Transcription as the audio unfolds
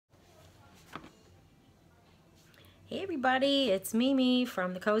Hey everybody, it's Mimi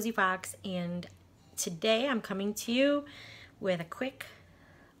from the Cozy Fox, and today I'm coming to you with a quick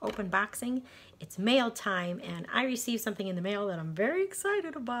open boxing. It's mail time, and I received something in the mail that I'm very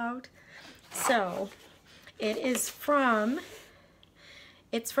excited about. So it's from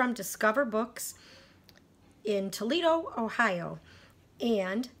Discover Books in Toledo, Ohio.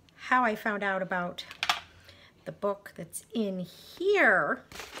 And how I found out about the book that's in here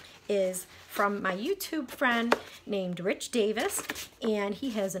is from my YouTube friend named Rich Davis, and he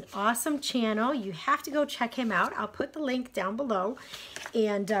has an awesome channel. You have to go check him out. I'll put the link down below.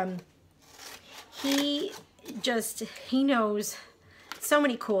 And he knows so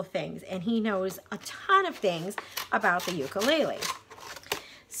many cool things, and he knows a ton of things about the ukulele.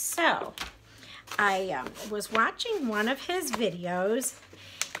 So I was watching one of his videos,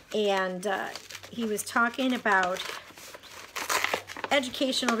 and he was talking about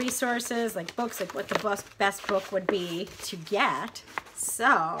educational resources, like books, like what the best book would be to get.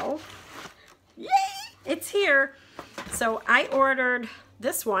 So, yay, it's here. So I ordered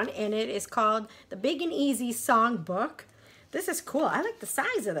this one, and it is called The Big and Easy Songbook. This is cool. I like the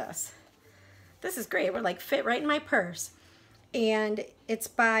size of this. This is great. It would like fit right in my purse. And it's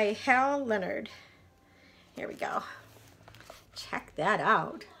by Hal Leonard. Here we go. Check that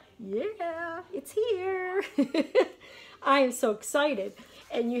out. Yeah, it's here. I am so excited.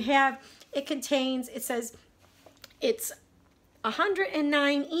 And it says it's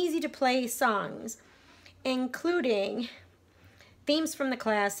 109 easy to play songs, including themes from the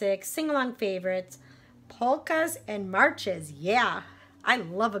classics, sing-along favorites, polkas, and marches. Yeah, I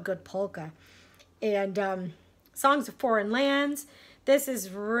love a good polka. And songs of foreign lands. This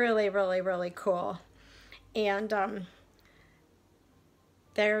is really, really, really cool. And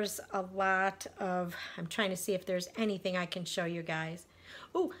there's a lot of, I'm trying to see if there's anything I can show you guys.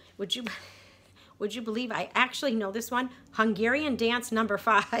 Oh, would you believe I actually know this one? Hungarian Dance Number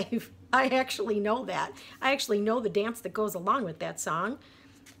 5. I actually know that. I actually know the dance that goes along with that song.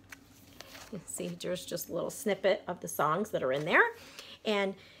 See, there's just a little snippet of the songs that are in there.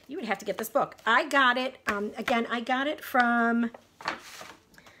 And you would have to get this book. I got it, again, I got it from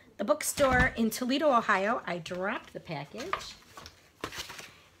the bookstore in Toledo, Ohio. I dropped the package.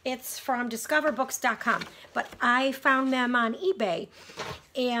 It's from discoverbooks.com, but I found them on eBay,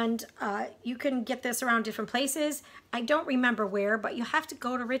 and you can get this around different places. I don't remember where, but you have to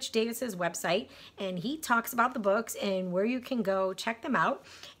go to Rich Davis's website, and he talks about the books and where you can go check them out.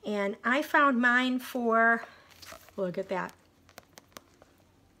 And I found mine for, look at that,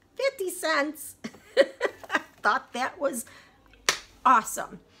 50 cents. I thought that was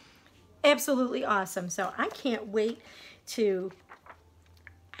awesome. Absolutely awesome. So I can't wait to...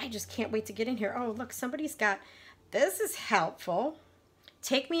 I just can't wait to get in here. Oh, look, somebody's got, this is helpful.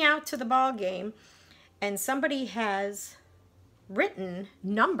 Take me out to the ball game. And somebody has written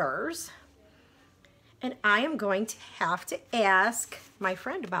numbers. And I am going to have to ask my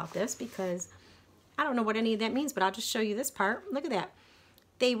friend about this because I don't know what any of that means, but I'll just show you this part. Look at that.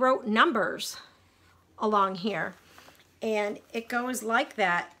 They wrote numbers along here. And it goes like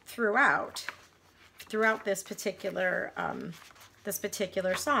that throughout this particular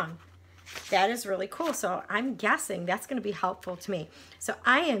song. That is really cool. So I'm guessing that's going to be helpful to me. So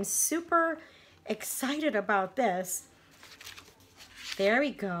I am super excited about this. There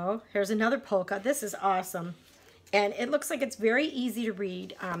we go. Here's another polka. This is awesome. And it looks like it's very easy to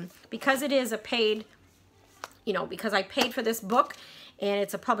read because it is a paid, because I paid for this book and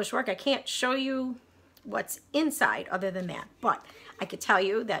it's a published work. I can't show you what's inside other than that, but I could tell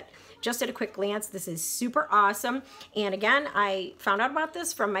you that just at a quick glance, this is super awesome. And again, I found out about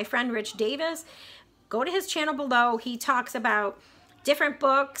this from my friend Rich Davis. Go to his channel below. He talks about different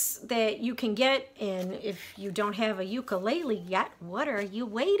books that you can get. And if you don't have a ukulele yet, what are you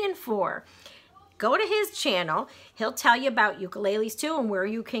waiting for? Go to his channel. He'll tell you about ukuleles too and where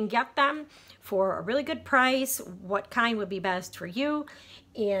you can get them for a really good price, what kind would be best for you,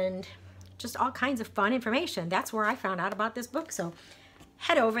 and just all kinds of fun information. That's where I found out about this book. So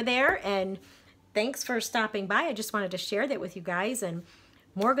head over there, and thanks for stopping by. I just wanted to share that with you guys, and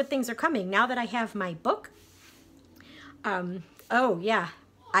more good things are coming now that I have my book. Oh yeah,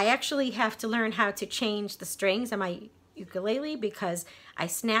 I actually have to learn how to change the strings on my ukulele because I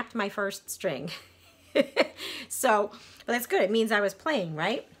snapped my first string. So, but that's good. It means I was playing,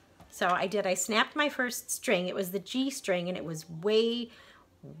 right? So I did. I snapped my first string. It was the G string, and it was way,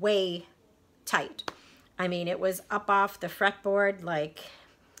 way tight. I mean, it was up off the fretboard, like,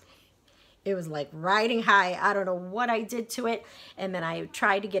 it was like riding high. I don't know what I did to it. And then I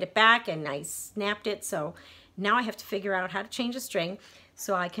tried to get it back and I snapped it. So now I have to figure out how to change the string.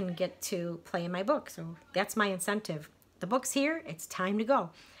 so I can get to play in my book. So that's my incentive. The book's here. It's time to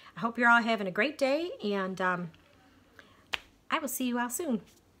go. I hope you're all having a great day, and I will see you all soon.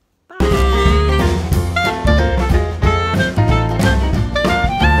 Bye.